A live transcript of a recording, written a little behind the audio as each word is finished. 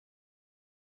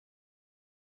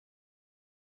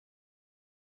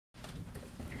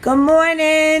Good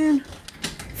morning.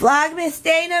 Vlogmas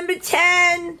day number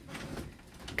 10.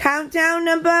 Countdown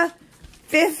number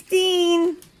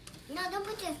 15. No, don't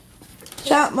put your...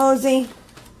 Shut, Mosey.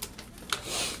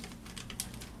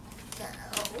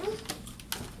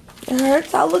 It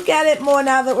hurts. I'll look at it more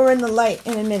now that we're in the light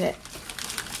in a minute.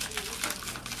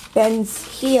 Ben's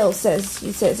heel says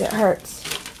it hurts.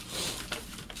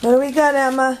 What do we got,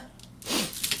 Emma?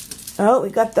 Oh,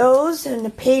 we got those and the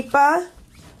paper.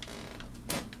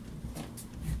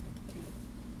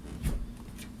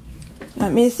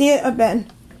 Want me to see it or Ben?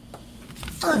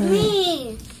 Oh,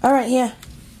 me. All right, here.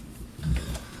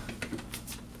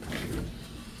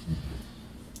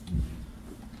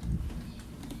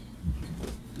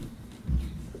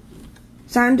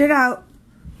 Sound it out.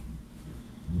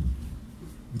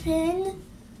 Pin.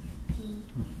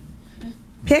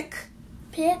 Pick.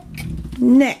 Pick.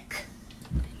 Nick.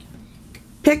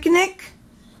 Picnic.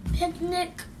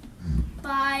 Picnic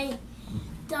by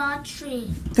the tree.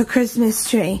 The Christmas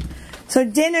tree. So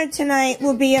dinner tonight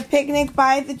will be a picnic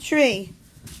by the tree.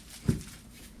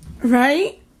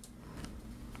 Right?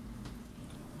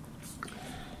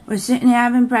 We're sitting here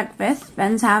having breakfast.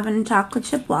 Ben's having a chocolate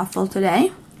chip waffle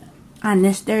today on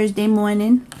this Thursday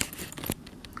morning.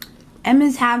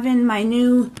 Emma's having my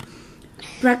new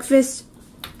breakfast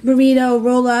burrito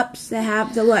roll-ups that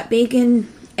have the bacon,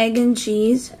 egg, and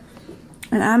cheese.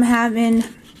 And I'm having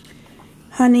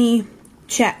honey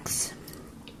checks.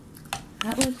 Is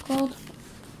that what it's called?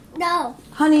 No.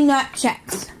 Honey nut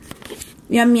checks.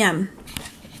 Yum yum.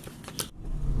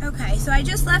 Okay, so I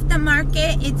just left the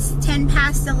market. It's 10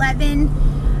 past 11.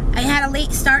 I had a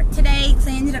late start today because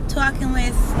I ended up talking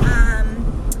with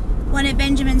one of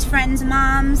Benjamin's friend's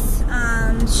moms.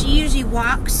 She usually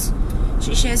walks.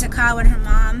 She shares a car with her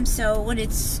mom, so when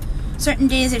it's certain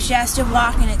days if she has to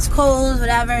walk and it's cold,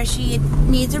 whatever, she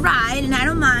needs a ride, and I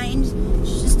don't mind.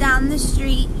 She's just down the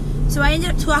street. So I ended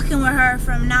up talking with her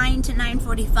from 9 to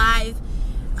 9:45.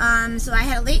 So I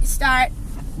had a late start.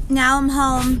 Now I'm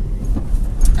home.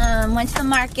 Went to the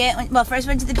market. First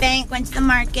went to the bank, went to the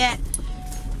market.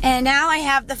 And now I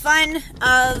have the fun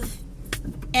of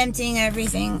emptying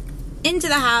everything into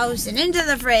the house and into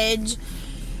the fridge.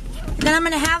 Then I'm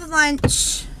going to have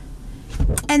lunch.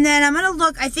 And then I'm going to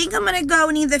look. I think I'm going to go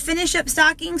and either finish up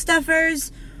stocking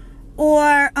stuffers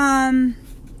or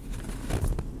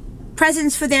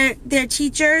presents for their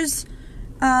teachers.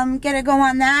 Gotta go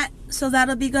on that. So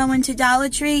that'll be going to Dollar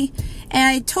Tree. And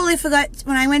I totally forgot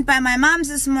when I went by my mom's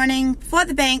this morning for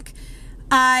the bank,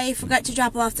 I forgot to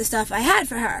drop off the stuff I had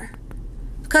for her.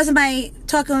 Because of my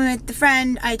talking with the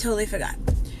friend, I totally forgot.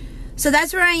 So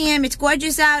that's where I am. It's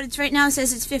gorgeous out. It's right now, it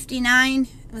says it's 59.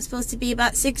 It was supposed to be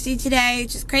about 60 today,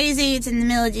 which is crazy. It's in the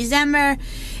middle of December.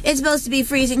 It's supposed to be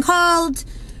freezing cold.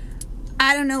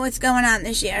 I don't know what's going on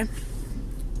this year.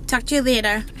 Talk to you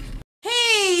later.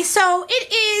 Hey, so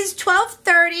it is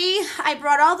 12:30. I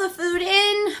brought all the food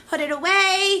in, put it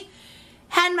away,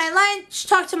 had my lunch,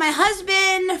 talked to my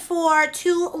husband for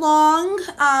too long.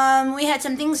 We had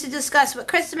some things to discuss with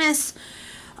Christmas.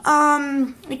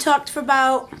 We talked for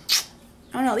about,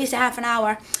 I don't know, at least a half an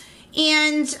hour.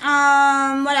 And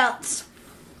what else?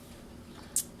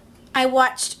 I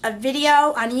watched a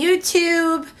video on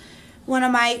YouTube, one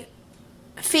of my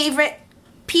favorite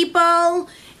people.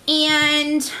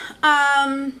 And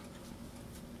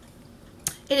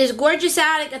it is gorgeous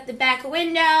out. I got the back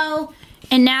window.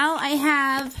 And now I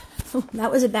have, oh,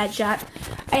 that was a bad shot.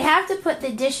 I have to put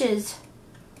the dishes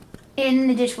in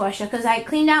the dishwasher because I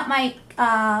cleaned out my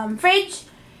fridge.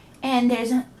 And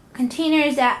there's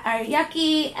containers that are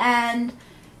yucky and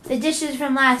the dishes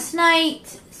from last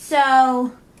night.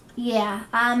 So, yeah,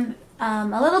 I'm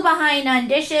a little behind on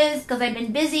dishes because I've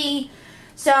been busy.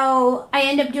 So I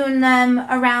end up doing them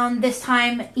around this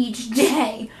time each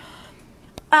day.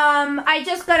 I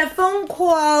just got a phone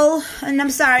call, and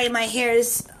I'm sorry, my hair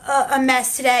is a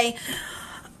mess today.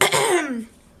 I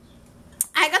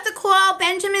got the call,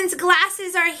 Benjamin's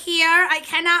glasses are here. I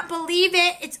cannot believe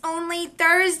it. It's only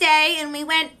Thursday, and we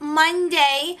went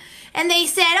Monday, and they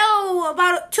said, oh,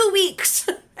 about 2 weeks.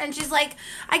 And she's like,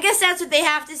 I guess that's what they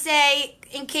have to say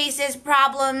in case there's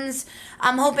problems.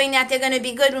 I'm hoping that they're going to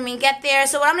be good when we get there.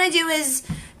 So what I'm going to do is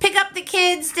pick up the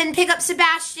kids, then pick up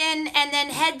Sebastian, and then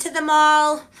head to the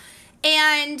mall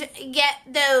and get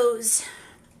those.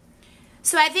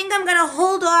 So I think I'm going to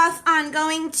hold off on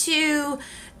going to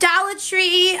Dollar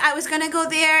Tree. I was going to go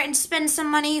there and spend some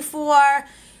money for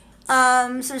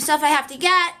some stuff I have to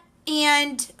get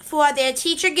and for their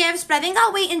teacher gifts. But I think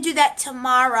I'll wait and do that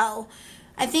tomorrow.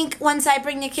 I think once I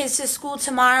bring the kids to school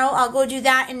tomorrow, I'll go do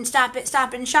that and stop at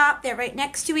Stop and Shop. They're right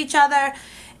next to each other,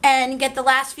 and get the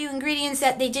last few ingredients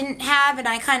that they didn't have, and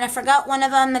I kind of forgot one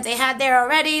of them that they had there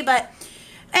already. But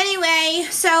anyway,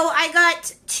 so I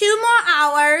got 2 more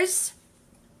hours,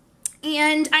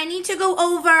 and I need to go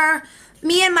over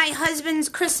me and my husband's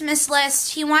Christmas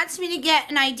list. He wants me to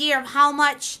get an idea of how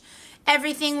much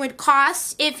everything would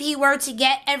cost if he were to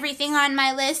get everything on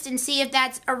my list, and see if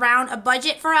that's around a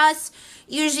budget for us.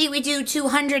 Usually we do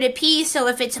 $200 a piece, so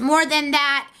if it's more than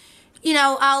that, you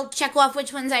know, I'll check off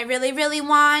which ones I really, really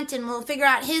want, and we'll figure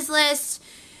out his list.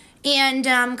 And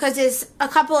because there's a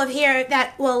couple of here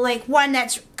that will, like one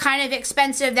that's kind of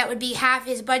expensive that would be half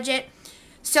his budget,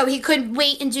 so he could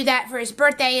wait and do that for his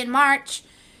birthday in March.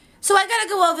 So I gotta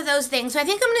go over those things. So I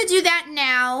think I'm gonna do that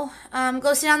now.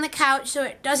 Go sit on the couch so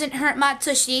it doesn't hurt my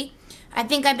tushy. I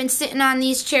think I've been sitting on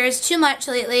these chairs too much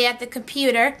lately at the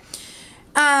computer.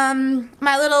 My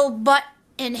little butt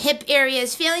and hip area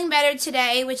is feeling better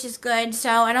today, which is good, so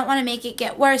I don't want to make it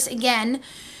get worse again.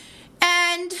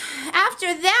 And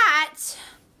after that,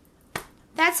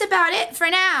 that's about it for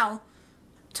now.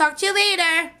 Talk to you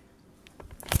later.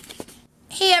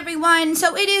 Hey everyone,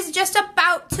 so it is just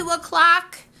about 2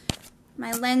 o'clock.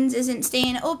 My lens isn't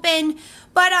staying open,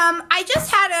 but I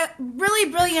just had a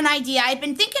really brilliant idea. I've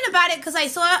been thinking about it because I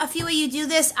saw a few of you do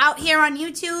this out here on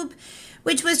YouTube,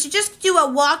 which was to just do a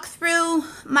walk through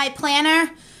my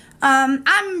planner.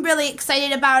 I'm really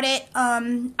excited about it.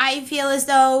 I feel as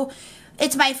though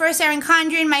it's my first Erin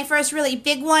Condren, my first really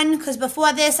big one, because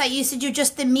before this I used to do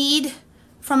just the Mead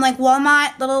from like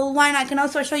Walmart, little one. I can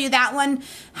also show you that one,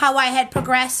 how I had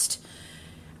progressed.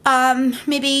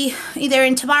 Maybe either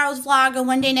in tomorrow's vlog or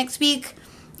one day next week,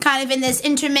 kind of in this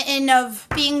intermittent of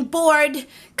being bored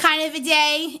kind of a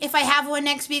day, if I have one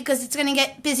next week, because it's going to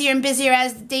get busier and busier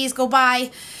as the days go by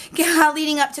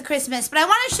leading up to Christmas. But I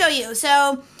want to show you.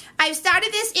 So I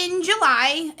started this in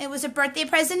July. It was a birthday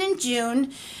present in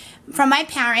June from my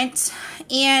parents,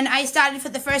 and I started for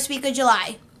the first week of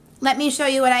July. Let me show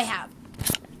you what I have.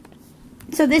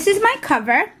 So this is my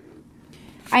cover.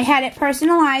 I had it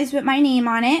personalized with my name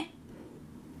on it.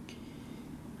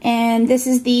 And this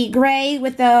is the gray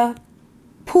with the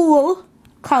pool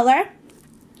color.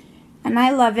 And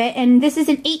I love it. And this is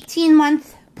an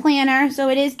 18-month planner, so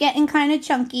it is getting kind of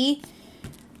chunky.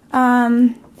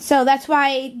 So that's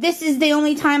why this is the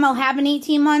only time I'll have an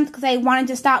 18-month, because I wanted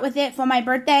to start with it for my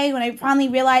birthday when I finally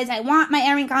realized I want my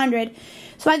Erin Condren.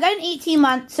 So I got an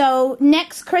 18-month. So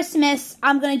next Christmas,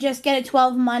 I'm going to just get a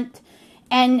 12-month.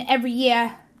 And every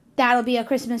year, that'll be a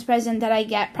Christmas present that I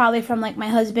get, probably from like my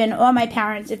husband or my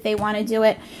parents if they want to do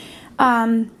it.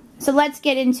 So let's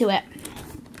get into it.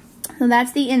 So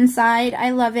that's the inside.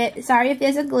 I love it. Sorry if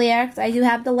there's a glare, because I do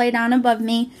have the light on above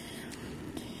me.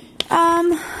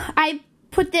 I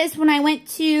put this when I went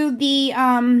to the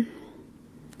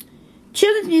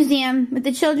Children's Museum with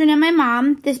the children and my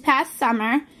mom this past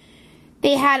summer.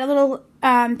 They had a little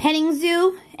petting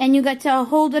zoo, and you got to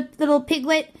hold a little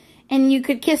piglet, and you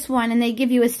could kiss one, and they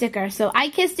give you a sticker. So I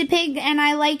kissed a pig, and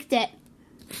I liked it.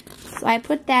 So I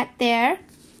put that there.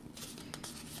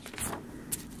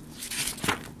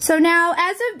 So now,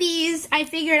 as of these, I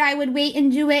figured I would wait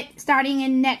and do it starting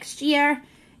in next year,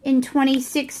 in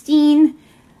 2016.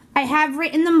 I have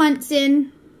written the months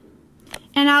in,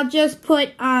 and I'll just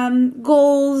put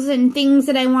goals and things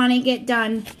that I want to get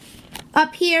done.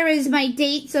 Up here is my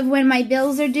dates of when my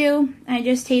bills are due. I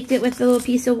just taped it with a little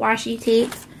piece of washi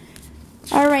tape.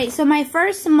 Alright, so my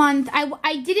first month,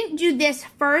 I didn't do this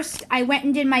first. I went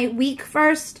and did my week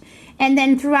first. And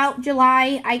then throughout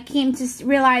July, I came to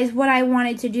realize what I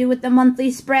wanted to do with the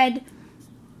monthly spread.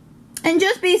 And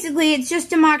just basically, it's just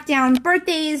to mark down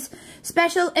birthdays,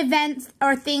 special events,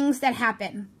 or things that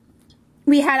happen.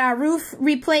 We had our roof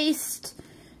replaced,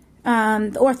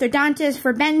 the orthodontist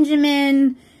for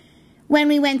Benjamin. When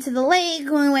we went to the lake,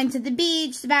 when we went to the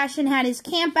beach, Sebastian had his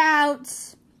camp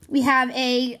outs. We have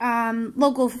a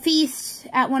local feast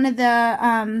at one of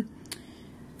the,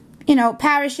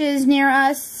 parishes near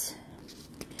us.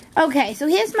 Okay, so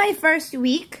here's my first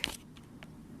week.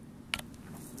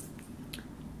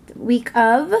 The week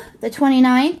of the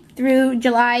 29th through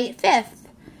July 5th.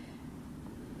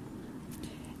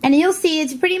 And you'll see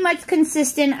it's pretty much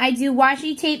consistent. I do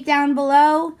washi tape down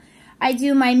below. I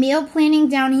do my meal planning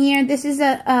down here. This is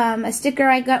a sticker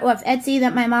I got off Etsy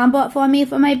that my mom bought for me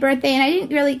for my birthday. And I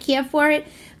didn't really care for it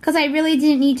because I really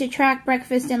didn't need to track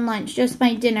breakfast and lunch, just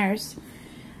my dinners.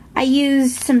 I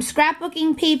used some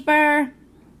scrapbooking paper,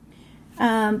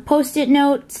 Post-it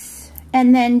notes,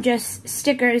 and then just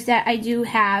stickers that I do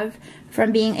have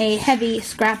from being a heavy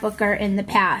scrapbooker in the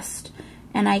past.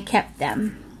 And I kept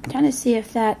them. I'm trying to see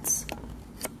if that's,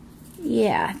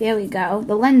 yeah, there we go.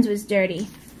 The lens was dirty.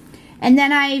 And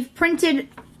then I've printed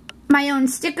my own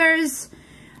stickers.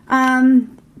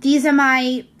 These are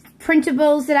my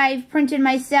printables that I've printed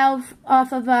myself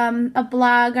off of a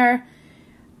blogger,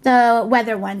 the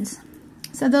weather ones.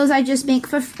 So those I just make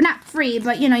for, not free,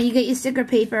 but you know, you get your sticker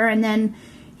paper and then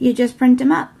you just print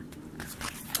them up.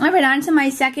 Alright, on to my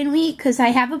second week because I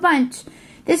have a bunch.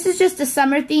 This is just a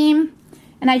summer theme,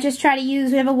 and I just try to use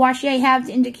whatever washi I have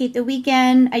to indicate the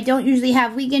weekend. I don't usually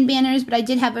have weekend banners, but I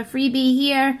did have a freebie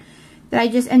here that I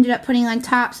just ended up putting on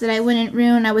top so that I wouldn't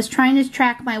ruin. I was trying to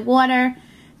track my water.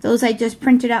 Those I just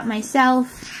printed out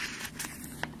myself.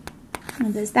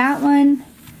 And there's that one.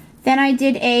 Then I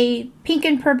did a pink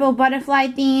and purple butterfly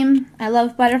theme. I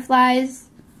love butterflies.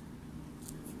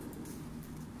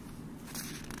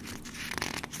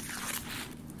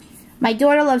 My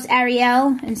daughter loves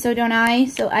Ariel, and so don't I.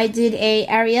 So I did a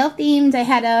Ariel themed. I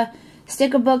had a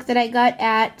sticker book that I got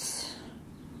at,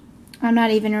 I'm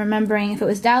not even remembering if it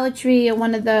was Dollar Tree or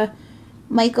one of the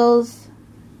Michaels.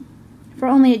 For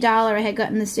only $1 I had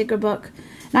gotten the sticker book.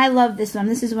 And I love this one.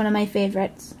 This is one of my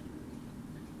favorites.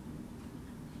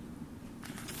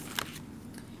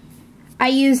 I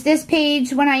use this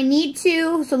page when I need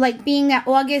to, so like being that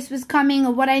August was coming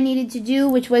or what I needed to do,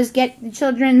 which was get the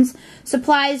children's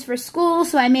supplies for school,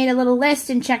 so I made a little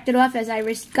list and checked it off as I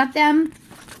got them.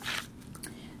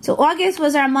 So August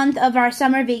was our month of our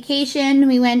summer vacation.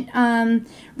 We went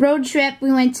road trip.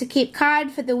 We went to Cape Cod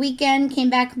for the weekend,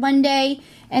 came back Monday,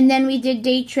 and then we did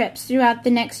day trips throughout the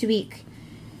next week.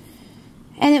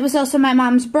 And it was also my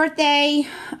mom's birthday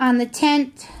on the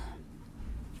 10th.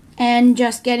 And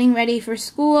just getting ready for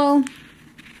school.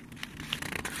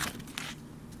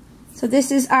 So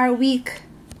this is our week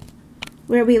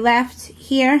where we left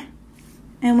here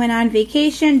and went on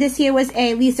vacation. This here was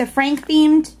a Lisa Frank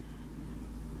themed.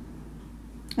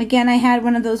 Again, I had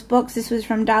one of those books. This was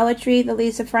from Dollar Tree, the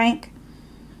Lisa Frank.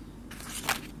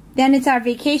 Then it's our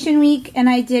vacation week, and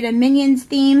I did a Minions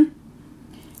theme.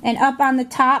 And up on the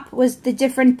top was the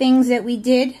different things that we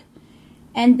did.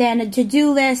 And then a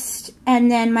to-do list,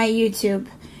 and then my YouTube.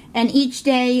 And each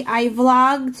day I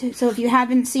vlogged, so if you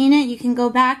haven't seen it, you can go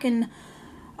back in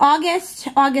August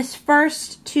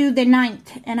 1st to the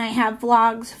 9th, and I have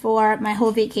vlogs for my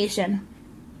whole vacation.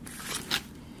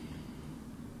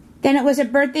 Then it was a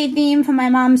birthday theme for my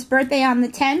mom's birthday on the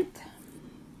 10th.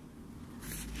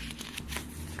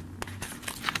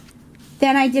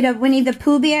 Then I did a Winnie the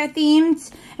Pooh Bear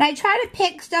themed. And I try to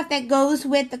pick stuff that goes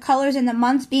with the colors and the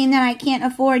months, being that I can't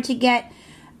afford to get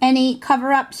any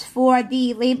cover-ups for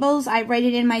the labels. I write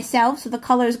it in myself, so the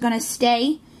color is going to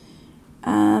stay.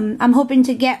 I'm hoping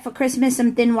to get for Christmas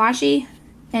some thin washi,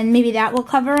 and maybe that will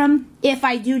cover them if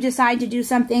I do decide to do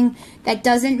something that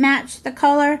doesn't match the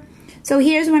color. So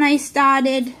here's when I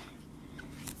started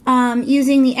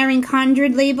using the Erin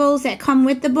Condren labels that come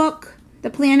with the book, the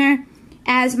planner,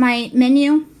 as my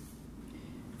menu.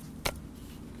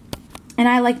 And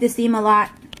I like this theme a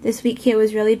lot. This week here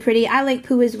was really pretty. I like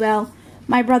Pooh as well.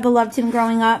 My brother loved him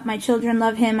growing up. My children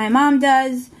love him. My mom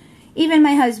does. Even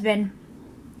my husband.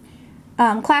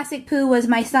 Classic Pooh was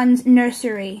my son's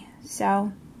nursery.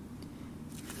 So.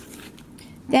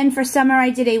 Then for summer I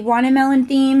did a watermelon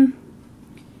theme.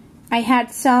 I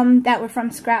had some that were from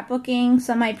scrapbooking.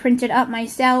 Some I printed up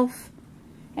myself.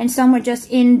 And some were just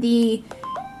in the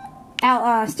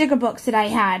sticker books that I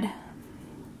had.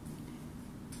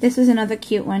 This was another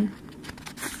cute one.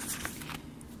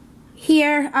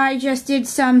 Here I just did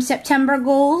some September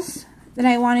goals that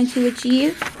I wanted to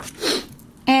achieve.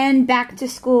 And back to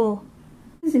school.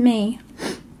 This is me.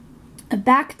 A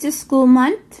back to school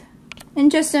month.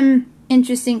 And just some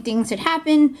interesting things that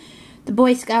happened. The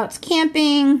Boy Scouts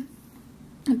camping.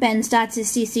 Ben starts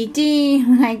his CCD.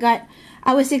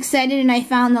 I was excited and I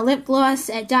found the lip gloss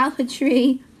at Dollar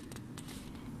Tree.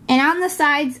 And on the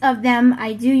sides of them,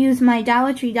 I do use my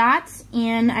Dollar Tree dots,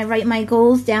 and I write my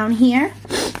goals down here.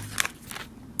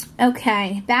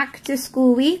 Okay, back to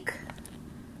school week.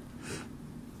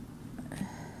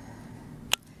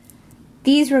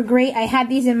 These were great. I had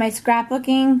these in my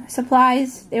scrapbooking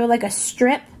supplies. They were like a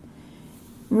strip.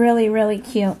 Really, really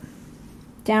cute.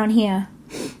 Down here.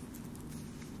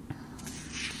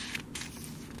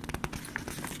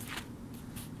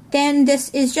 Then this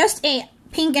is just a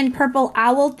pink and purple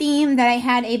owl theme that I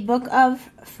had a book of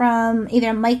from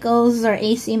either Michaels or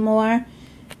AC Moore.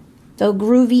 The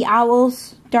Groovy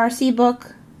Owls Darcy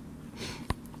book.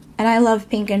 And I love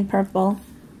pink and purple.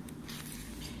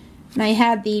 And I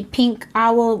had the pink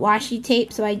owl washi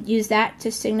tape, so I used that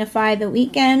to signify the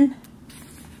weekend.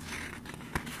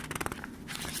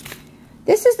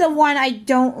 This is the one I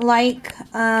don't like.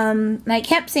 And I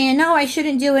kept saying, no, I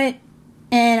shouldn't do it.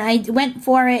 And I went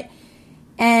for it.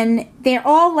 And they're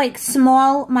all like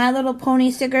small My Little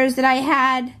Pony stickers that I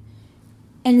had.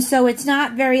 And so it's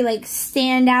not very like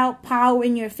stand out, pow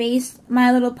in your face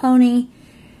My Little Pony.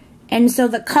 And so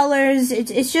the colors,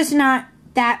 it's just not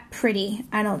that pretty,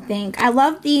 I don't think. I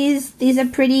love these. These are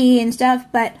pretty and stuff,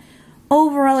 but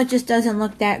overall it just doesn't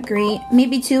look that great.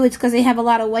 Maybe too, it's because they have a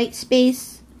lot of white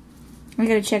space. I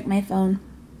gotta check my phone.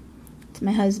 It's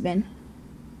my husband.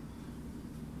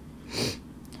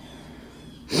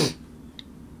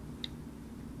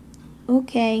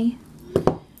 Okay.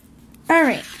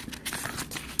 Alright.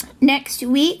 Next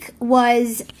week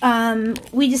was,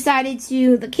 we decided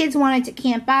the kids wanted to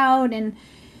camp out, and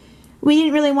we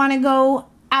didn't really want to go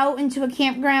out into a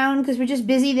campground because we're just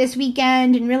busy this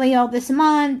weekend and really all this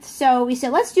month. So we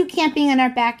said, let's do camping in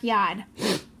our backyard.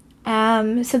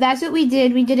 So that's what we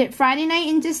did. We did it Friday night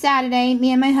into Saturday,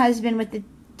 me and my husband with the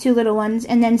 2 little ones.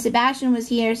 And then Sebastian was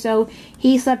here, so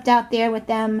he slept out there with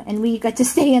them, and we got to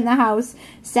stay in the house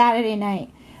Saturday night.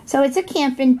 So it's a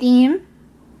camping theme.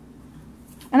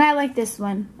 And I like this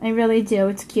one. I really do.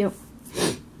 It's cute.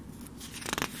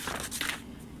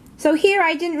 So here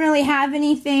I didn't really have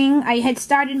anything. I had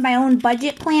started my own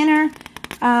budget planner.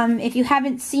 If you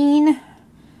haven't seen,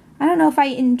 I don't know if I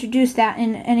introduced that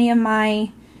in any of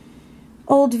my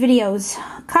old videos.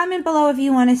 Comment below if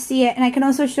you want to see it. And I can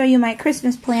also show you my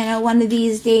Christmas planner one of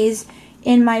these days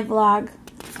in my vlog.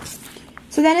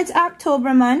 So then it's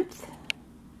October month.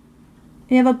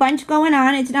 We have a bunch going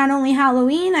on. It's not only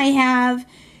Halloween. I have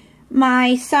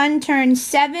my son turned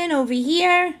 7 over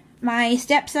here. My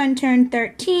stepson turned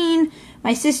 13.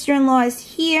 My sister-in-law is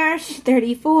here. She's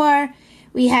 34.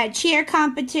 We had cheer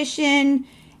competition.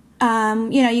 You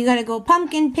know, you got to go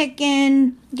pumpkin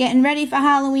picking, getting ready for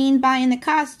Halloween, buying the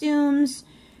costumes,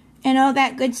 and all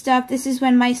that good stuff. This is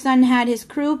when my son had his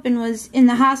croup and was in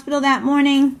the hospital that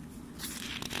morning.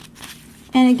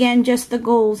 And again, just the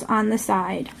goals on the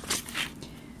side.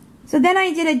 So then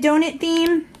I did a donut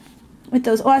theme with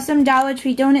those awesome Dollar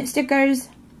Tree donut stickers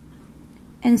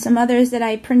and some others that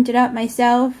I printed up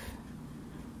myself.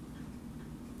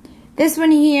 This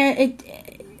one here,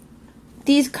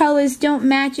 these colors don't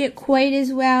match it quite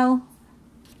as well,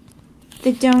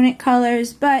 the donut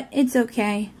colors, but it's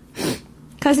okay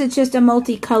because it's just a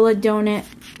multicolored donut.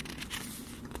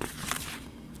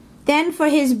 Then for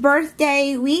his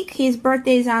birthday week, his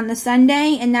birthday's on the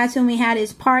Sunday, and that's when we had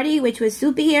his party, which was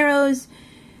superheroes.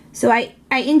 So I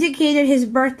indicated his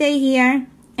birthday here,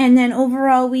 and then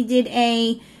overall we did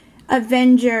a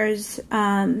Avengers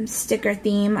sticker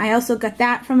theme. I also got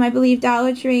that from, I believe,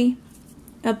 Dollar Tree.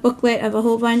 A booklet of a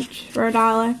whole bunch for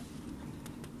 $1.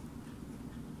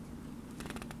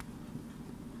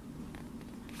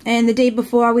 And the day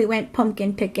before we went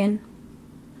pumpkin picking.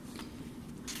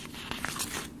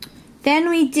 Then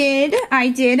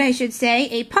I should say,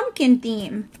 a pumpkin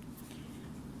theme.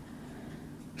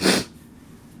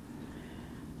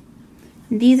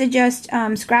 These are just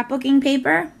scrapbooking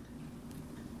paper.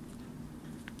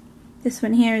 This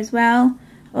one here as well.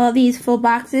 All these full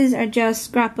boxes are just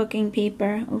scrapbooking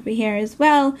paper over here as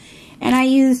well. And I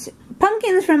used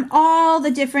pumpkins from all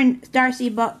the different Darcy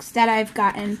books that I've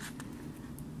gotten.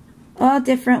 All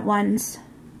different ones.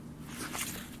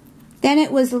 Then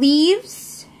it was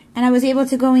leaves. And I was able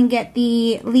to go and get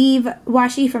the leaf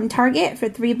washi from Target for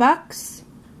 $3.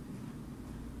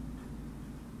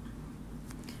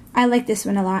 I like this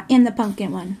one a lot. And the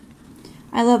pumpkin one.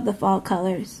 I love the fall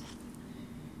colors.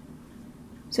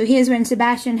 So here's when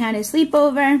Sebastian had his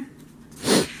sleepover.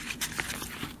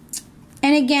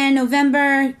 And again,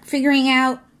 November, figuring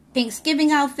out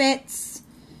Thanksgiving outfits.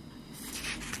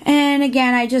 And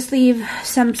again, I just leave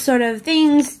some sort of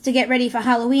things to get ready for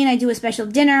Halloween. I do a special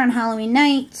dinner on Halloween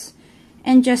night.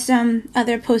 And just some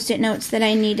other post-it notes that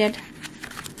I needed.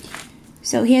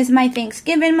 So here's my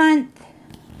Thanksgiving month.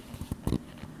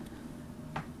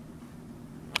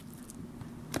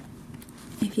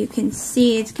 If you can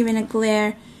see, it's giving a glare.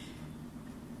 It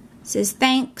says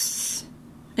thanks.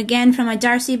 Again, from a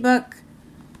Darcy book.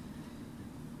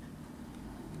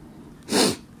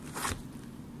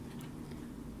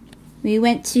 We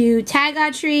went to tag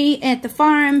our tree at the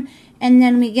farm, and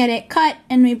then we get it cut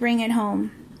and we bring it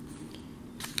home.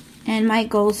 And my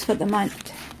goals for the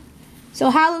month. So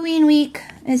Halloween week.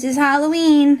 This is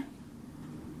Halloween.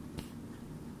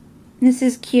 This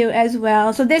is cute as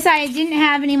well. So this, I didn't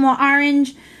have any more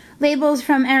orange labels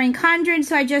from Erin Condren,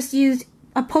 so I just used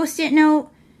a post-it note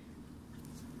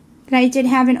that I did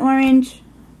have in orange.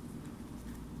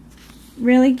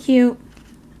 Really cute.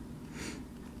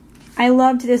 I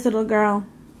loved this little girl.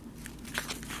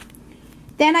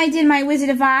 Then I did my Wizard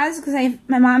of Oz because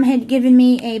my mom had given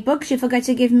me a book. She forgot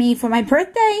to give me for my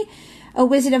birthday a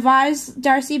Wizard of Oz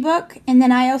Darcy book. And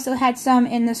then I also had some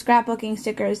in the scrapbooking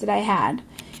stickers that I had.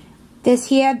 This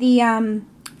here, the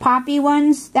Poppy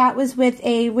ones, that was with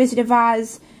a Wizard of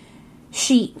Oz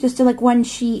sheet. Just like one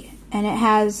sheet. And it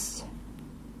has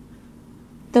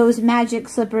those magic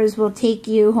slippers will take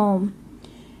you home.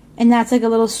 And that's like a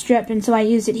little strip. And so I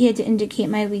used it here to indicate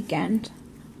my weekend.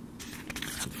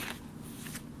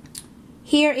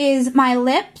 Here is my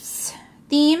lips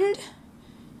themed.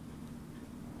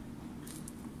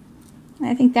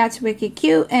 I think that's wicked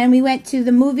cute. And we went to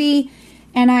the movie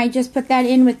and I just put that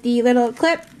in with the little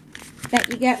clip that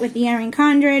you get with the Erin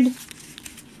Condren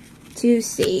to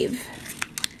save.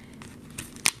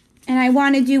 And I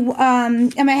want to do, I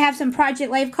have some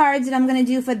Project Life cards that I'm going to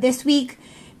do for this week.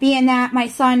 Being that my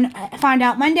son found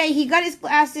out Monday he got his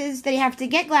glasses, that he have to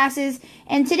get glasses.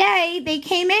 And today they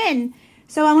came in.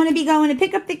 So I'm going to be going to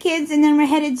pick up the kids and then we're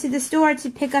headed to the store to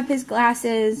pick up his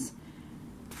glasses.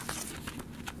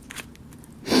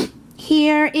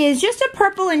 Here is just a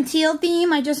purple and teal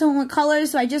theme. I just went with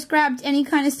colors, so I just grabbed any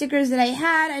kind of stickers that I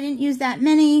had. I didn't use that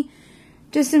many.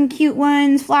 Just some cute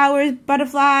ones, flowers,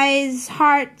 butterflies,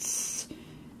 hearts,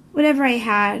 whatever I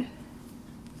had.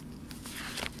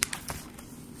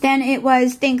 Then it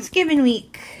was Thanksgiving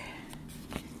week.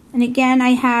 And again,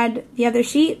 I had the other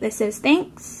sheet that says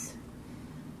thanks.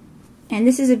 And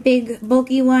this is a big,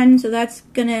 bulky one, so that's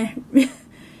gonna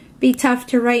be tough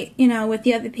to write, you know, with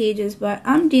the other pages, but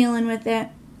I'm dealing with it.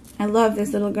 I love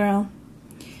this little girl.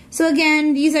 So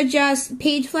again, these are just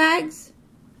page flags.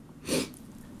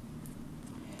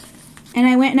 And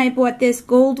I went and I bought this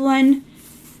gold one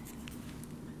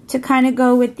to kind of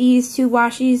go with these two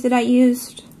washies that I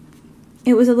used.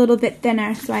 It was a little bit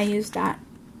thinner, so I used that.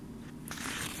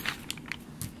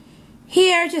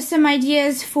 Here, just some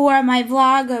ideas for my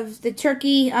vlog of the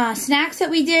turkey snacks that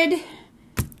we did.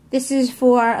 This is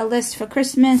for a list for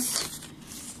Christmas.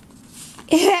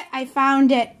 I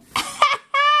found it.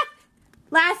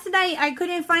 Last night, I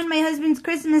couldn't find my husband's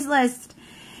Christmas list.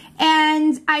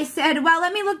 And I said, well,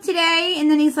 let me look today. And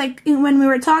then he's like, when we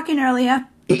were talking earlier,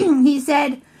 he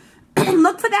said,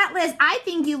 look for that list. I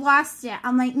think you lost it.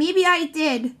 I'm like, maybe I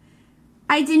did.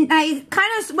 I didn't. I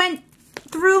kind of went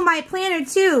through my planner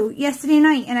too yesterday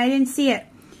night and I didn't see it.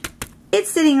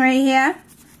 It's sitting right here.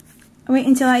 I'll wait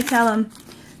until I tell him.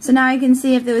 So now I can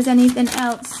see if there was anything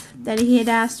else that he had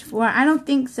asked for. I don't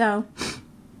think so.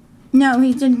 No,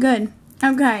 he did good.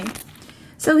 Okay.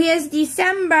 So here's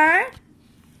December.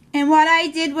 And what I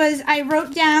did was I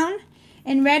wrote down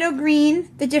in red or green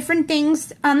the different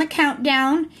things on the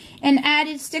countdown and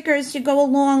added stickers to go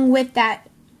along with that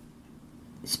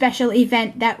special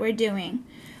event that we're doing.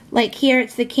 Like here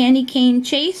it's the candy cane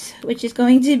chase, which is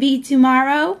going to be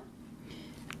tomorrow.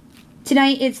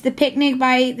 Tonight it's the picnic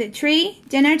by the tree,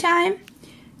 dinner time.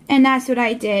 And that's what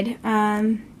I did.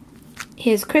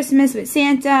 Here's Christmas with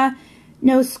Santa,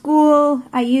 no school.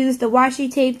 I used the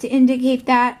washi tape to indicate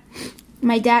that.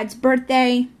 My dad's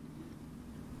birthday.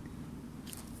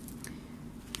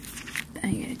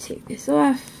 I'm going to take this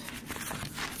off.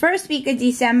 First week of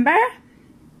December.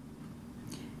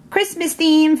 Christmas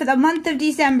theme for the month of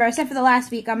December, except for the last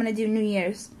week. I'm going to do New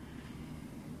Year's.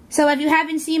 So if you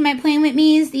haven't seen my Plan With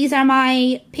Me's, these are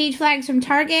my page flags from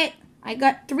Target. I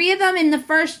got 3 of them in the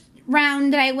first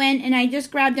round that I went, and I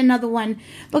just grabbed another one.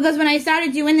 Because when I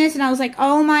started doing this, and I was like,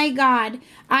 oh my God,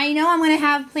 I know I'm going to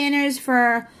have planners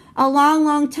for a long,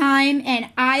 long time, and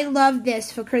I love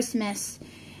this for Christmas.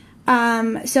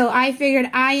 So I figured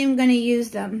I am going to use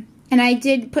them. And I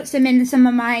did put some in some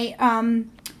of my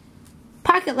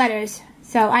pocket letters.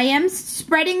 So I am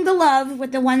spreading the love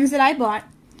with the ones that I bought.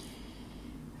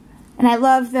 And I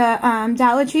love the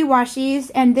Dollar Tree washies.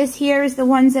 And this here is the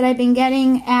ones that I've been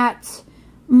getting at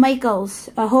Michael's.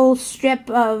 A whole strip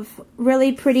of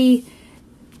really pretty,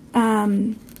 I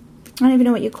don't even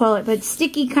know what you call it, but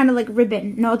sticky kind of like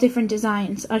ribbon and all different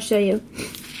designs. I'll show you.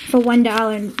 For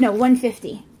 $1, no,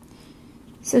 $1.50.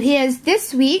 So here's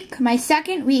this week, my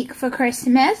second week for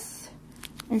Christmas.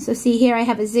 And so see here I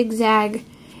have a zigzag.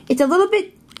 It's a little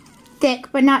bit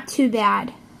thick, but not too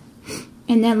bad.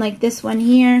 And then like this one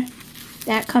here,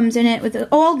 that comes in it with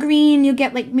all green. You'll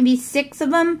get like maybe 6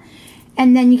 of them.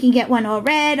 And then you can get one all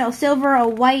red, all silver,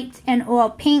 all white, and all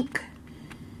pink.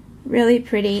 Really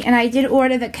pretty. And I did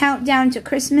order the Countdown to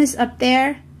Christmas up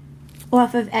there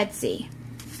off of Etsy.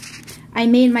 I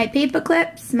made my paper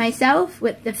clips myself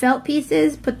with the felt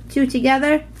pieces, put the 2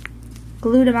 together,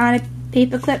 glued them on a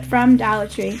paper clip from Dollar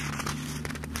Tree.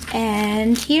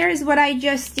 And here's what I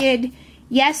just did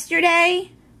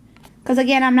yesterday, because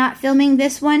again, I'm not filming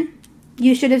this one.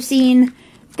 You should have seen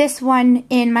this one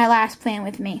in my last plan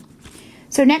with me.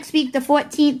 So next week, the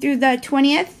 14th through the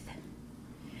 20th.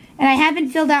 And I haven't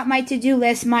filled out my to-do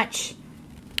list much.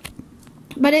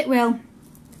 But it will.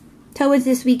 Towards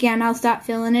this weekend, I'll start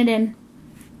filling it in.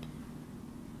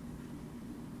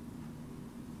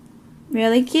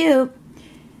 Really cute.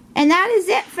 And that is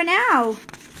it for now.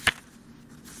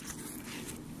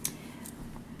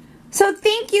 So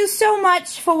thank you so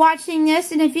much for watching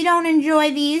this. And if you don't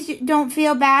enjoy these, don't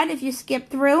feel bad if you skip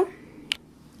through.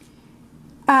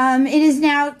 It is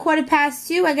now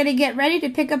 2:15. I gotta get ready to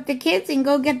pick up the kids and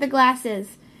go get the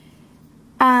glasses.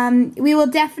 We will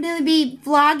definitely be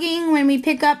vlogging when we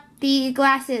pick up the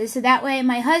glasses. So that way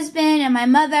my husband and my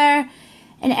mother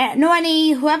and Aunt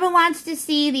Nornie, whoever wants to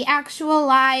see the actual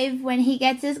live when he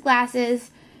gets his glasses,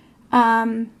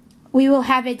 we will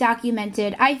have it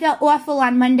documented. I felt awful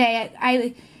on Monday.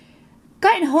 I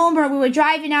got home, or we were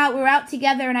driving out, we were out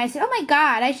together, and I said, oh my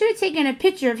God, I should have taken a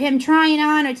picture of him trying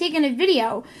on or taken a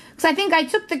video. Because I think I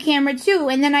took the camera too,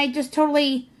 and then I just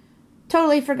totally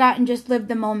forgot and just lived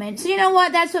the moment. So you know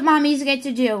what? That's what mommies get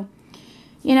to do.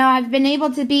 You know, I've been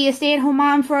able to be a stay-at-home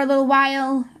mom for a little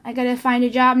while. I got to find a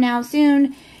job now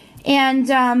soon. And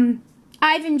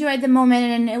I've enjoyed the moment,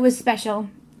 and it was special.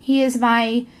 He is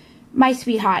my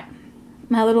sweetheart,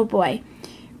 my little boy.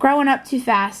 Growing up too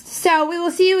fast. So we will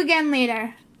see you again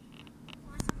later.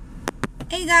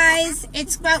 Hey guys,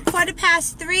 it's about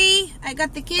 3:15. I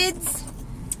got the kids.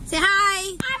 Say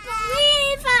hi. I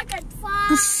believe I could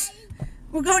fly.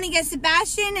 We're going to get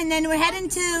Sebastian, and then we're heading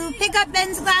to pick up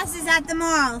Ben's glasses at the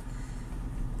mall.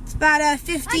 It's about a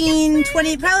 15,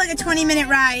 20, probably like a 20-minute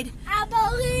ride. I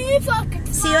believe I could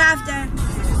fly. See you after.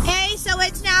 Hey, so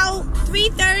it's now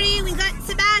 3:30. We got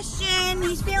Sebastian.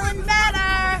 He's feeling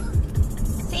better.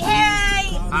 Say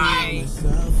hey. Hi.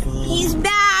 He's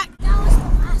back. That was the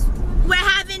last one. We're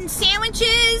having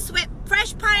sandwiches with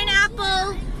fresh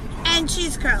pineapple and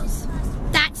cheese curls.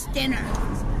 That's dinner.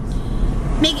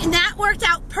 And that worked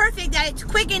out perfect that it's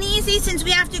quick and easy since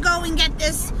we have to go and get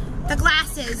the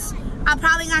glasses. I'm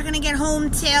probably not going to get home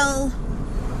till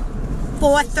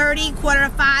 4:30,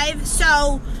 4:45.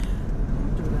 So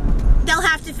they'll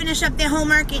have to finish up their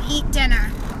homework and eat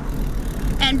dinner.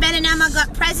 And Ben and Emma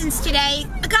got presents today.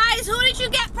 Guys, who did you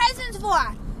get presents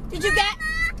for? Did you get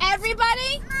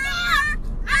everybody?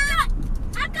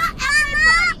 I got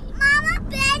everybody. Mama,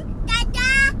 Ben,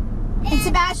 Dada, And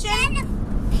Sebastian?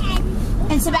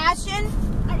 And Sebastian?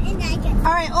 And I get.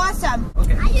 All right, awesome.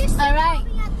 Okay. All right.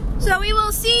 So we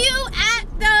will see you at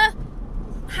the,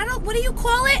 what do you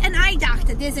call it? An eye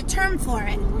doctor. There's a term for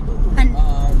it.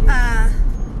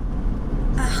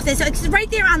 It's right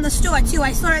there on the store too.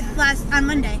 I saw it on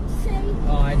Monday.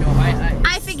 Oh, I know.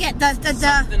 I forget the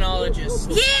Ophthalmologist.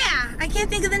 Yeah, I can't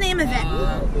think of the name of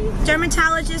it.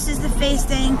 Dermatologist is the face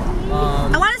thing.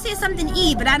 I want to say something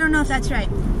E, but I don't know if that's right.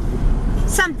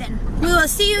 Something. We will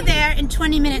see you there in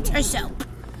 20 minutes or so.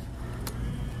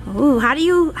 Ooh, how do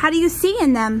you see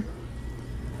in them?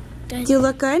 Do you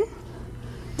look good?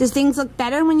 Does things look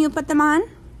better when you put them on?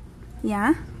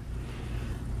 Yeah.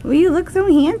 Well, you look so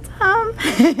handsome.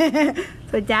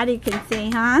 So Daddy can see,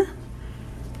 huh?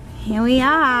 Here we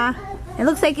are. It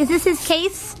looks like, is this his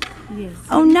case? Yes.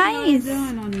 Oh, nice.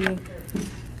 On you.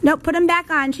 Nope, put them back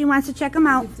on. She wants to check them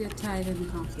out. If they're tight and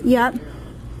comfortable. Yep.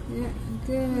 Yeah,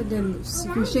 good. Then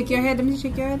you can shake your head. Let me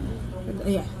shake your head.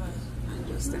 Yeah.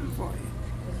 Adjust them for you.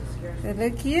 They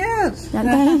look cute.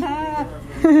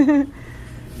 Okay.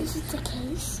 This is the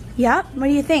case. Yep. What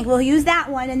do you think? We'll use that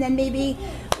one, and then maybe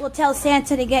we'll tell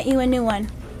Santa to get you a new one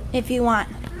if you want.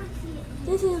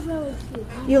 This is really cute.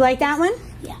 You like that one?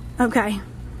 Yeah. Okay.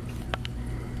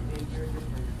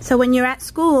 So when you're at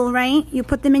school, right, you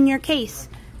put them in your case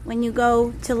when you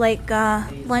go to like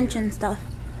lunch and stuff.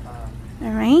 All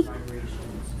right?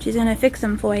 She's gonna fix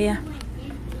them for you.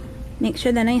 Make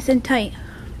sure they're nice and tight.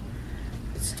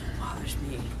 It still bothers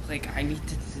me. Like, I need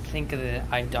to think of the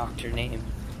eye doctor name.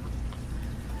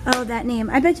 Oh, that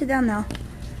name. I bet you they'll know.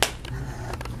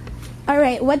 All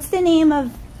right, what's the name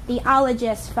of the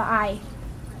ologist for eye?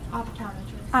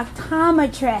 Optometrist.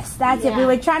 Optometrist. That's it. We Yeah.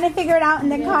 were trying to figure it out in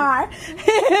the car.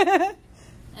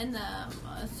 And the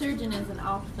surgeon is an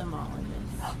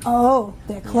ophthalmologist. Oh,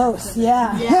 they're close.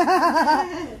 Yeah.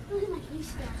 Look at my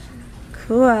face.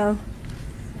 Cool.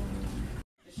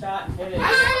 Shot, hit it.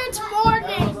 And it's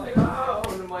morning. Like, oh,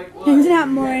 and I'm like, what? It's not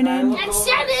morning. And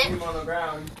said it. Him on the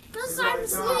ground. Because I'm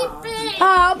sleeping.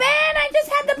 Oh, Ben, I just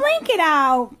had the blanket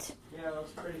out. Yeah, that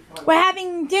was pretty fun. We're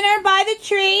having dinner by the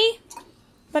tree,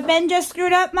 but Ben just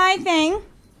screwed up my thing,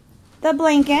 the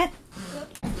blanket. I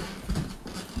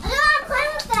don't want to play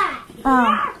with that.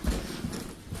 Oh.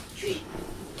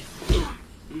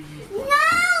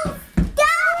 No!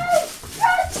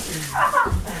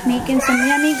 Making some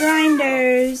yummy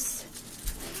grinders.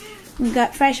 We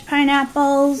got fresh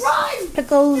pineapples,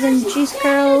 pickles, and cheese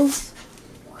curls.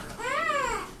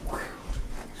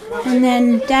 And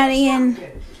then Daddy and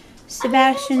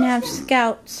Sebastian have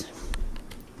scouts.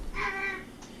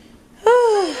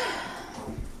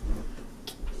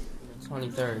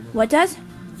 23rd. What does?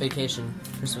 Vacation.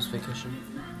 Christmas vacation.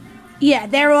 Yeah,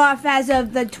 they're off as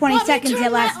of the 22nd, their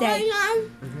last day.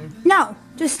 No,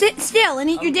 just sit still and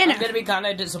eat your dinner. I'm gonna be kind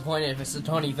of disappointed if it's the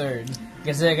 23rd.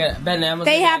 Because they got Ben and Emma.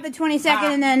 They have the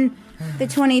 22nd and then the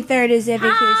 23rd is their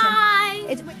vacation.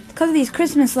 It's because of these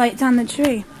Christmas lights on the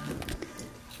tree.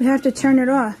 We have to turn it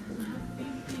off.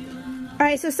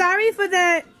 Alright, so sorry for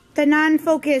the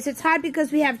non-focus. It's hard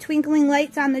because we have twinkling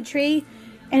lights on the tree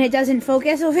and it doesn't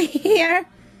focus over here.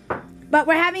 But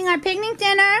we're having our picnic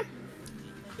dinner.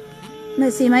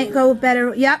 Let's see, might go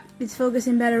better. Yep, it's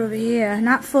focusing better over here.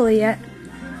 Not fully yet.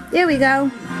 There we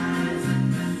go.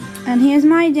 And here's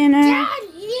my dinner.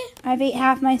 Daddy. I've ate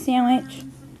half my sandwich.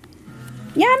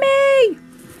 Yummy!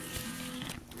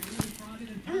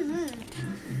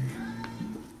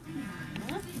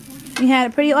 We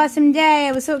had a pretty awesome day.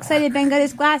 I was so excited Ben got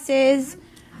his glasses.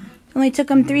 Only took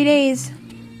him 3 days.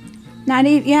 Not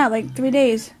even, yeah, like 3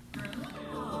 days.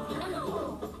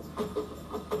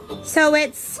 So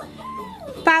it's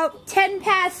about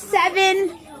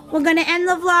 7:10. We're going to end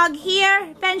the vlog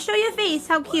here. Ben, show your face.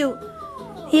 How cute.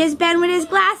 Here's Ben with his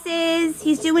glasses.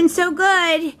 He's doing so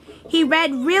good. He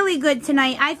read really good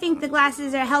tonight. I think the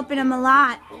glasses are helping him a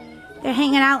lot. They're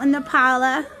hanging out in the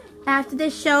parlor. After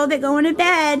this show, they're going to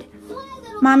bed.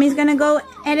 Mommy's going to go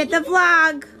edit the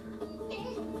vlog.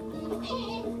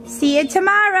 See you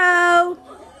tomorrow.